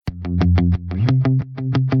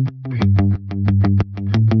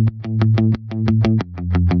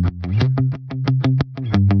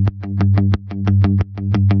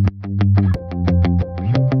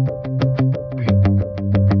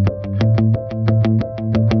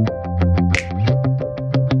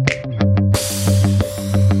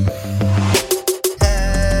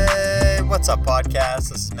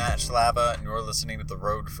are listening to the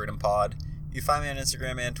Road to Freedom Pod. You find me on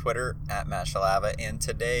Instagram and Twitter at Matt Shalava, and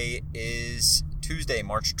today is Tuesday,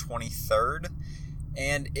 March 23rd,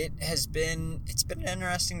 and it's been an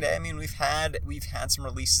interesting day. I mean, we've had some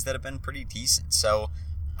releases that have been pretty decent, so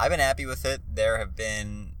I've been happy with it. There have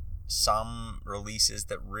been some releases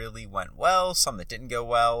that really went well, some that didn't go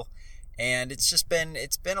well, and it's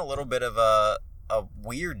been a little bit of a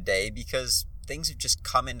weird day because things have just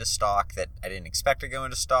come into stock that I didn't expect to go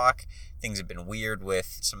into stock. Things have been weird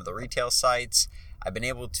with some of the retail sites. I've been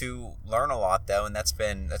able to learn a lot though, and that's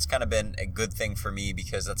kind of been a good thing for me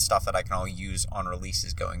because that's stuff that I can all use on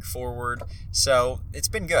releases going forward. So it's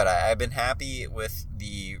been good. I've been happy with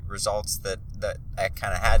the results that I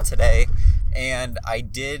kind of had today. And I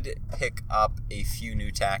did pick up a few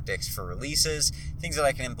new tactics for releases, things that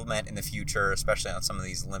I can implement in the future, especially on some of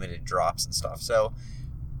these limited drops and stuff. So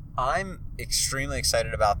I'm extremely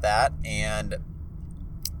excited about that, and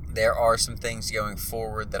there are some things going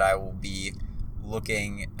forward that I will be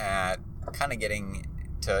looking at kind of getting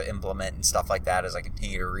to implement and stuff like that as I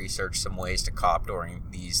continue to research some ways to cop during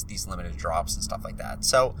these limited drops and stuff like that.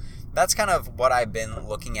 So that's kind of what I've been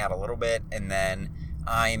looking at a little bit, and then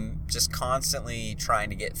I'm just constantly trying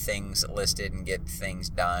to get things listed and get things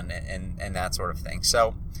done and that sort of thing.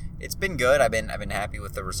 So it's been good. I've been happy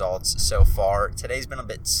with the results so far. Today's been a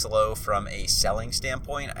bit slow from a selling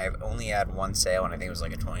standpoint. I've only had one sale, and I think it was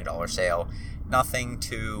like a $20 sale. Nothing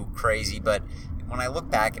too crazy, but when I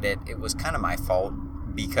look back at it, it was kind of my fault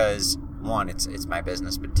because one, it's my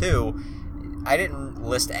business, but two, I didn't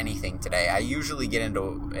list anything today. I usually get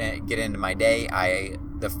into my day.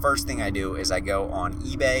 The first thing I do is I go on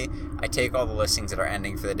eBay, I take all the listings that are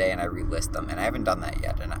ending for the day and I relist them, and I haven't done that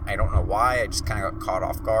yet, and I don't know why. I just kind of got caught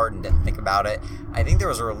off guard and didn't think about it. I think there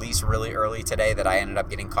was a release really early today that I ended up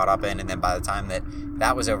getting caught up in, and then by the time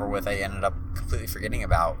that was over with, I ended up completely forgetting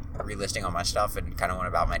about relisting all my stuff and kind of went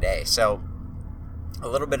about my day. So a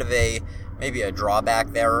little bit of maybe a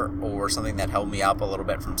drawback there, or something that held me up a little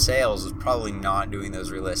bit from sales, was probably not doing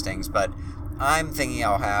those relistings, but I'm thinking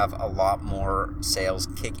I'll have a lot more sales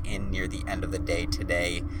kick in near the end of the day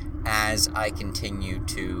today as I continue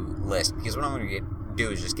to list, because what I'm going to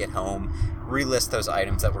do is just get home, relist those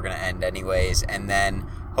items that we're going to end anyways, and then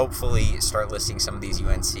hopefully start listing some of these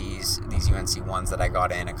UNC ones that I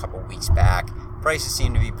got in a couple weeks back. Prices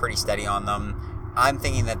seem to be pretty steady on them. I'm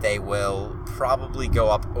thinking that they will probably go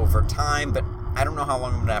up over time, but I don't know how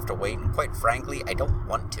long I'm going to have to wait, and quite frankly, I don't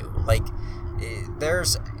want to.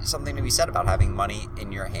 There's something to be said about having money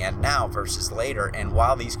in your hand now versus later, and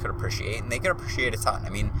while these could appreciate, and they could appreciate a ton. I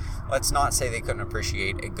mean, let's not say they couldn't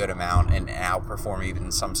appreciate a good amount and outperform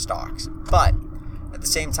even some stocks, but at the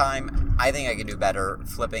same time, I think I could do better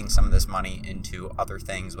flipping some of this money into other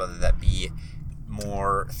things, whether that be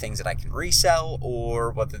more things that I can resell,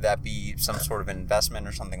 or whether that be some sort of investment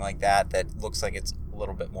or something like that looks like it's a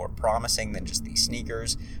little bit more promising than just these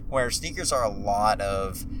sneakers, where sneakers are a lot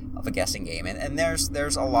of a guessing game, and there's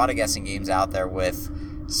a lot of guessing games out there with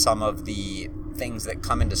some of the things that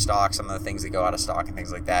come into stock, some of the things that go out of stock and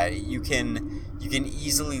things like that. You can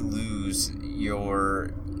easily lose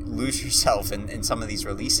yourself in some of these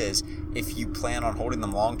releases if you plan on holding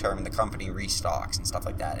them long term and the company restocks and stuff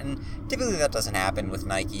like that. And typically that doesn't happen with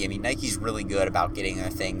Nike. I mean, Nike's really good about getting their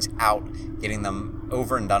things out, getting them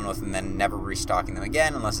over and done with, and then never restocking them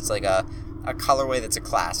again unless it's like a colorway that's a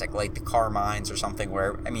classic, like the Carmines or something,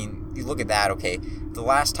 where, I mean, you look at that, okay, the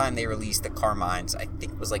last time they released the Carmines, I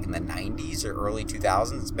think it was like in the 90s or early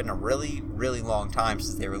 2000s. It's been a really, really long time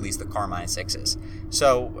since they released the Carmine 6s.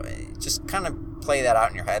 So just kind of play that out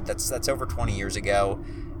in your head. That's over 20 years ago,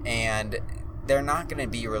 and they're not going to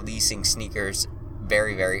be releasing sneakers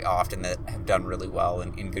very, very often that have done really well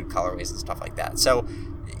in good colorways and stuff like that. So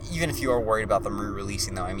even if you are worried about them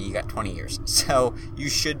re-releasing them, I mean, you got 20 years. So you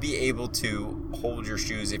should be able to hold your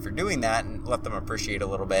shoes if you're doing that and let them appreciate a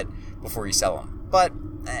little bit before you sell them. But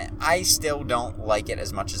I still don't like it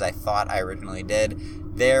as much as I thought I originally did.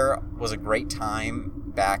 There was a great time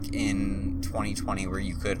back in 2020 where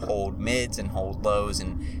you could hold mids and hold lows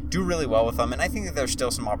and do really well with them, and I think that there's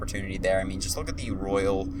still some opportunity there. I mean, just look at the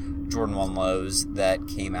Royal Jordan 1 lows that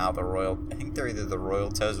came out. I think they're either the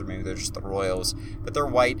Royal Toes or maybe they're just the Royals, but they're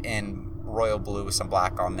white and royal blue with some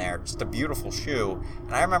black on there. Just a beautiful shoe.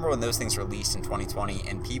 And I remember when those things released in 2020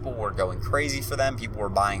 and people were going crazy for them. People were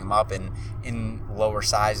buying them up in lower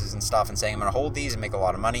sizes and stuff and saying, I'm going to hold these and make a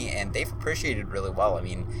lot of money. And they've appreciated really well. I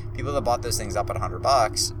mean, people that bought those things up at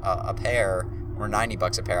 $100 a pair, or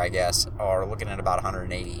 $90 a pair, I guess, are looking at about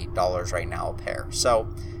 $180 right now a pair. So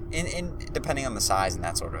in depending on the size and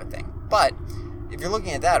that sort of a thing. But if you're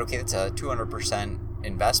looking at that, okay, that's a 200%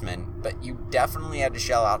 investment, but you definitely had to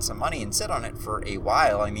shell out some money and sit on it for a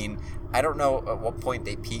while. I mean, I don't know at what point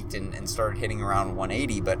they peaked and started hitting around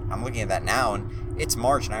 180, but I'm looking at that now, and it's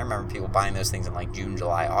March, and I remember people buying those things in like June,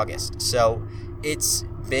 July, August. So it's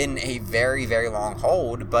been a very, very long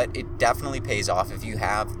hold, but it definitely pays off if you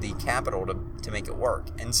have the capital to make it work.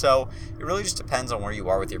 And so it really just depends on where you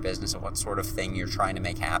are with your business and what sort of thing you're trying to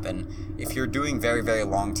make happen. If you're doing very, very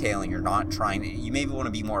long tail and you're not trying to, you maybe want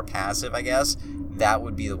to be more passive, I guess, that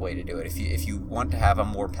would be the way to do it. If you want to have a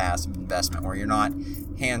more passive investment where you're not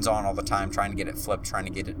hands-on all the time trying to get it flipped, trying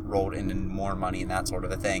to get it rolled into more money and that sort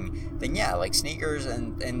of a thing, then yeah, like sneakers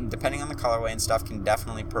and depending on the colorway and stuff can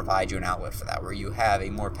definitely provide you an outlet for that, where you have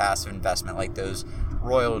a more passive investment like those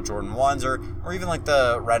Royal Jordan 1s or even like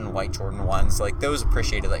the red and white Jordan 1s. Like those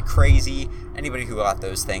appreciated like crazy. Anybody who got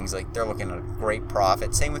those things, like they're looking at a great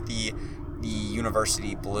profit. Same with the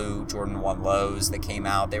University Blue Jordan 1 lows that came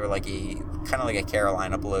out. They were like kind of like a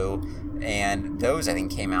Carolina blue, and those I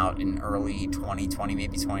think came out in early 2020,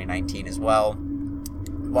 maybe 2019 as well.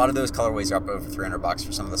 A lot of those colorways are up over $300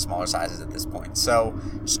 for some of the smaller sizes at this point. So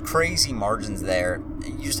just crazy margins there.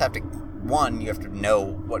 You just have to, you have to know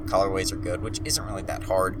what colorways are good, which isn't really that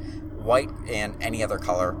hard. White and any other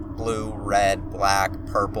color, blue, red, black,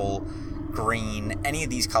 purple, green, any of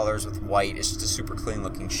these colors with white is just a super clean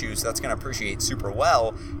looking shoe, so that's going to appreciate super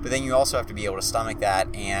well. But then you also have to be able to stomach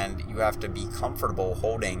that, and you have to be comfortable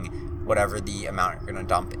holding whatever the amount you're going to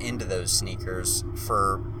dump into those sneakers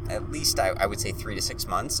for at least I would say 3 to 6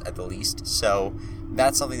 months at the least. So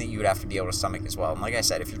that's something that you would have to be able to stomach as well. And like I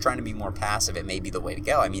said, if you're trying to be more passive, it may be the way to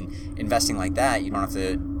go. I mean, investing like that, you don't have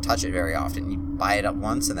to touch it very often. You buy it up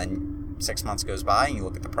once, and then 6 months goes by and you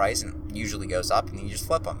look at the price and it usually goes up, and you just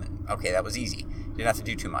flip them. And okay, that was easy. You didn't have to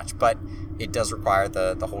do too much, but it does require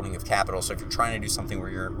the holding of capital. So if you're trying to do something where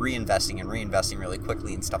you're reinvesting really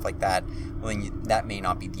quickly and stuff like that, well, then that may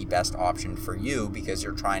not be the best option for you, because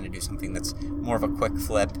you're trying to do something that's more of a quick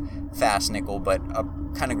flip, fast nickel, but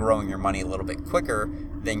kind of growing your money a little bit quicker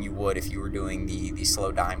than you would if you were doing the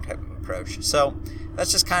slow dime type of approach. So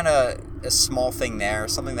that's just kind of a small thing there,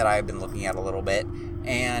 something that I've been looking at a little bit.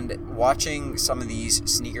 And watching some of these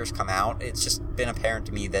sneakers come out, it's just been apparent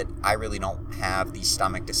to me that I really don't have the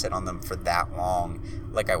stomach to sit on them for that long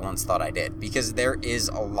like I once thought I did, because there is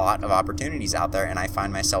a lot of opportunities out there, and I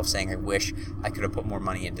find myself saying I wish I could have put more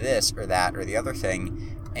money into this or that or the other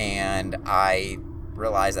thing, and I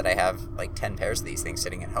realize that I have like 10 pairs of these things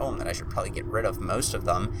sitting at home that I should probably get rid of most of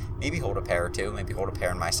them, maybe hold a pair or two, maybe hold a pair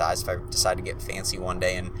in my size if I decide to get fancy one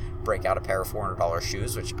day and break out a pair of $400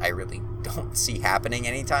 shoes, which I really don't see happening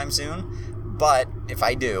anytime soon. But if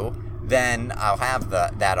I do, then I'll have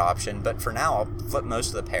that option. But for now, I'll flip most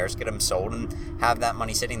of the pairs, get them sold, and have that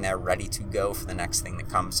money sitting there ready to go for the next thing that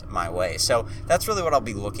comes my way. So that's really what I'll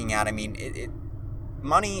be looking at. I mean,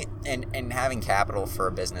 money and having capital for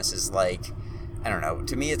a business is like, I don't know,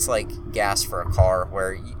 to me it's like gas for a car,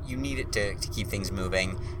 where you need it to keep things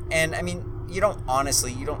moving. And I mean, you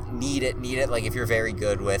don't need it. Like if you're very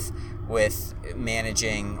good with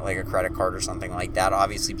managing like a credit card or something like that,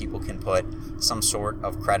 obviously people can put some sort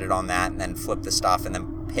of credit on that and then flip the stuff and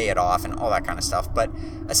then pay it off and all that kind of stuff. But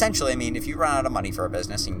essentially, I mean, if you run out of money for a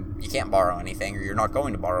business and you can't borrow anything, or you're not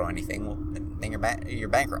going to borrow anything, well, then you're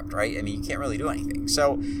bankrupt, right? I mean, you can't really do anything.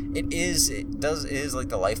 So it is like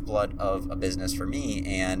the lifeblood of a business for me,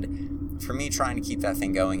 and for me, trying to keep that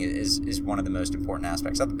thing going is one of the most important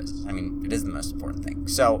aspects of the business. I mean, it is the most important thing.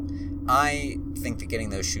 So I think that getting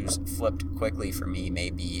those shoes flipped quickly for me may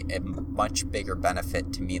be a much bigger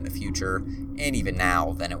benefit to me in the future, and even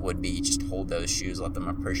now, than it would be just hold those shoes, let them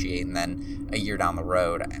appreciate, and then a year down the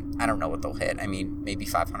road, I don't know what they'll hit. I mean, maybe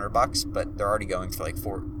 $500, but they're already going for like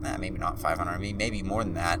maybe not 500. I mean, maybe more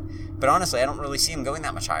than that. But honestly, I don't really see them going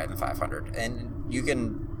that much higher than 500. And you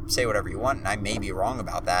can say whatever you want, and I may be wrong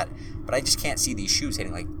about that, but I just can't see these shoes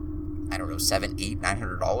hitting like, I don't know, $700,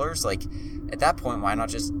 $800, $900. Like at that point, why not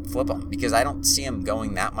just flip them? Because I don't see them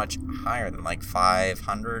going that much higher than like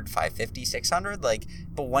 500, 550, 600. Like,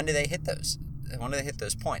 but when do they hit those? When do they hit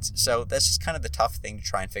those points? So that's just kind of the tough thing to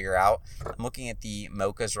try and figure out. I'm looking at the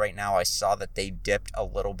Mochas right now. I saw that they dipped a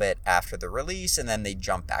little bit after the release, and then they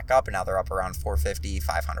jumped back up, and now they're up around $450,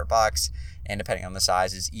 $500, and depending on the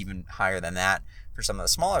sizes, even higher than that for some of the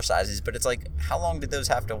smaller sizes. But it's like, how long did those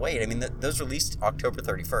have to wait? I mean, those released October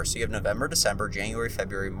 31st. So you have November, December, January,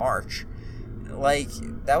 February, March. Like,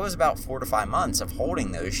 that was about 4 to 5 months of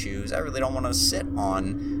holding those shoes. I really don't want to sit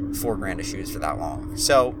on $4,000 of shoes for that long.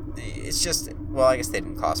 So it's just, well, I guess they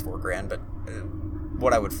didn't cost $4,000, but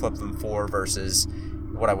what I would flip them for versus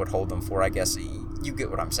what I would hold them for, I guess you get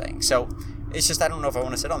what I'm saying. So It's just I don't know if I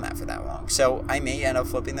want to sit on that for that long. So I may end up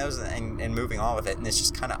flipping those and moving on with it, and it's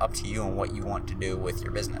just kind of up to you and what you want to do with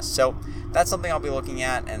your business. So that's something I'll be looking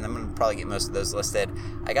at, and I'm going to probably get most of those listed.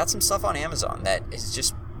 I got some stuff on Amazon that is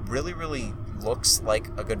just really, really looks like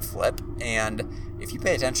a good flip, and if you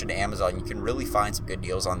pay attention to Amazon, you can really find some good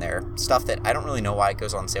deals on there. Stuff that I don't really know why it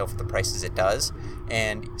goes on sale for the prices it does,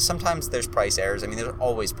 and sometimes there's price errors. I mean, there's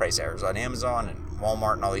always price errors on Amazon and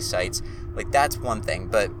Walmart and all these sites. Like, that's one thing,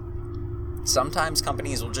 but sometimes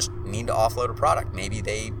companies will just need to offload a product. Maybe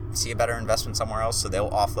they see a better investment somewhere else, so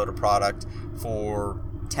they'll offload a product for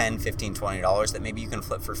 $10, $15, $20 that maybe you can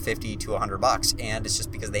flip for $50 to $100, and it's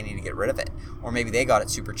just because they need to get rid of it. Or maybe they got it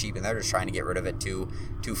super cheap and they're just trying to get rid of it to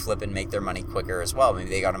flip and make their money quicker as well. Maybe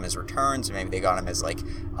they got them as returns, or maybe they got them as like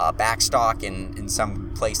back stock in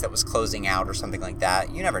some place that was closing out or something like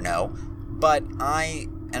that. You never know. But I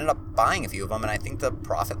ended up buying a few of them, and I think the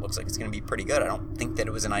profit looks like it's going to be pretty good. I don't think that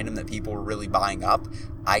it was an item that people were really buying up.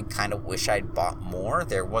 I kind of wish I'd bought more.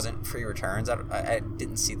 There wasn't free returns. I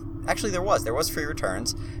didn't see... Actually, there was free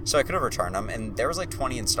returns, so I could have returned them, and there was like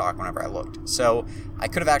 20 in stock whenever I looked. So I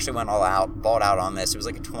could have actually went all out, bought out on this. It was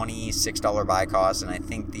like a $26 buy cost, and I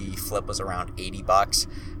think the flip was around $80.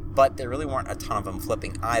 But there really weren't a ton of them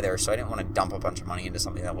flipping either, so I didn't want to dump a bunch of money into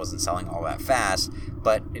something that wasn't selling all that fast.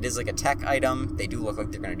 But it is like a tech item. They do look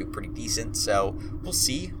like they're going to do pretty decent, so we'll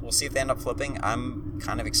see. We'll see if they end up flipping. I'm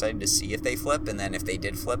kind of excited to see if they flip, and then if they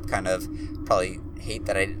did flip, kind of probably hate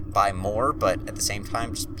that I didn't buy more, but at the same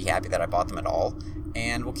time, just be happy that I bought them at all.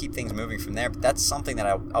 And we'll keep things moving from there. But that's something that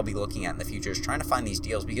I'll be looking at in the future, is trying to find these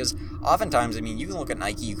deals, because oftentimes, I mean, you can look at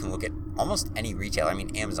Nike, you can look at almost any retailer. I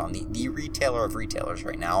mean, Amazon, the retailer of retailers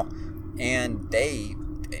right now, and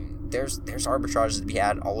there's arbitrages to be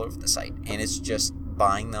had all over the site, and it's just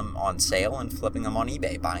buying them on sale and flipping them on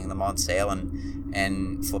eBay, buying them on sale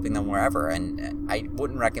and flipping them wherever. And I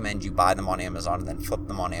wouldn't recommend you buy them on Amazon and then flip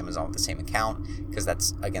them on Amazon with the same account, because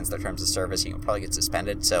that's against their terms of service, and you'll probably get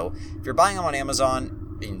suspended. So if you're buying them on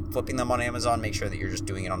Amazon and flipping them on Amazon, make sure that you're just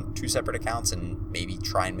doing it on 2 separate accounts, and maybe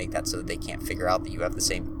try and make that so that they can't figure out that you have the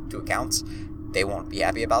same 2 accounts. They won't be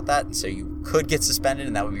happy about that, so you could get suspended,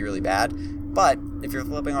 and that would be really bad. But if you're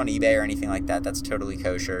flipping on eBay or anything like that, that's totally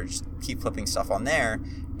kosher. Just keep flipping stuff on there.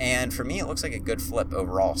 And for me, it looks like a good flip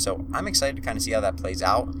overall. So I'm excited to kind of see how that plays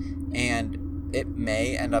out. And it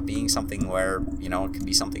may end up being something where, it could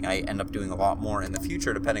be something I end up doing a lot more in the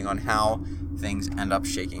future, depending on how things end up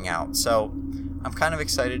shaking out. So I'm kind of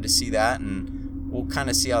excited to see that, and we'll kind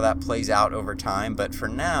of see how that plays out over time. But for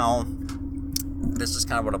now, this is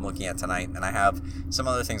kind of what I'm looking at tonight, and I have some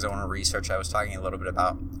other things I want to research. I was talking a little bit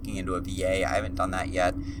about looking into a VA. I haven't done that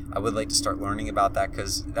yet. I would like to start learning about that,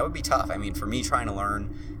 because that would be tough. I mean, for me, trying to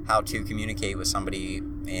learn how to communicate with somebody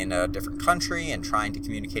in a different country and trying to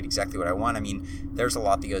communicate exactly what I want, I mean, there's a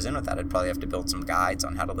lot that goes in with that. I'd probably have to build some guides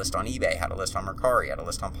on how to list on eBay, how to list on Mercari, how to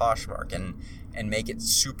list on Poshmark, and make it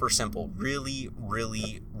super simple, really,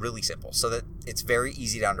 really, really simple, so that it's very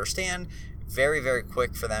easy to understand, very, very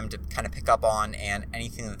quick for them to kind of pick up on, and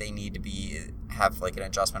anything that they need to have like an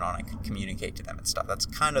adjustment on, I can communicate to them and stuff. That's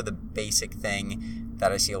kind of the basic thing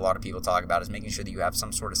that I see a lot of people talk about, is making sure that you have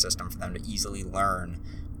some sort of system for them to easily learn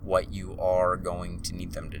what you are going to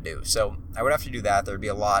need them to do. So I would have to do that. There would be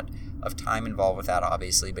a lot of time involved with that,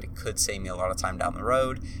 obviously, but it could save me a lot of time down the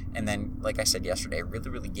road. And then, like I said yesterday, really,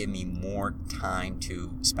 really give me more time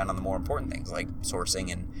to spend on the more important things, like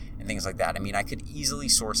sourcing and things like that. I mean, I could easily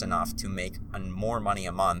source enough to make more money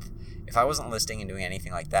a month. If I wasn't listing and doing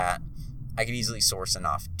anything like that, I could easily source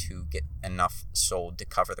enough to get enough sold to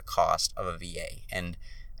cover the cost of a VA. And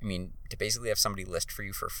I mean, to basically have somebody list for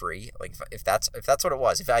you for free, like if that's what it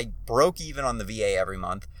was, if I broke even on the VA every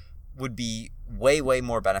month, would be way, way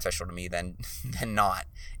more beneficial to me than not.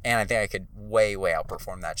 And I think I could way, way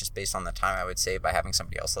outperform that, just based on the time I would save by having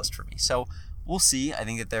somebody else list for me. So we'll see. I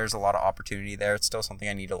think that there's a lot of opportunity there. It's still something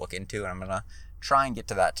I need to look into, and I'm going to try and get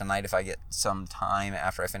to that tonight if I get some time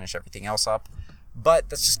after I finish everything else up. But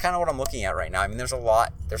that's just kind of what I'm looking at right now. I mean, there's a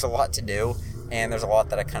lot to do, and there's a lot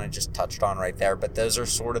that I kind of just touched on right there, but those are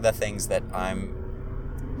sort of the things that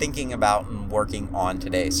I'm thinking about and working on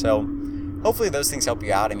today. So hopefully those things help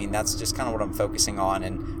you out. I mean, that's just kind of what I'm focusing on,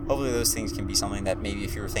 and hopefully those things can be something that maybe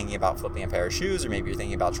if you're thinking about flipping a pair of shoes, or maybe you're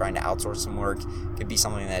thinking about trying to outsource some work, could be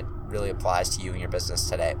something that really applies to you and your business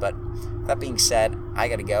today. But that being said, I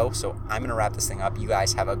gotta go, so I'm gonna wrap this thing up. You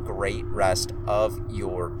guys have a great rest of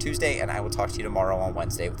your Tuesday, and I will talk to you tomorrow on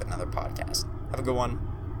Wednesday with another podcast. Have a good one.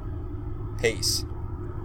 Peace.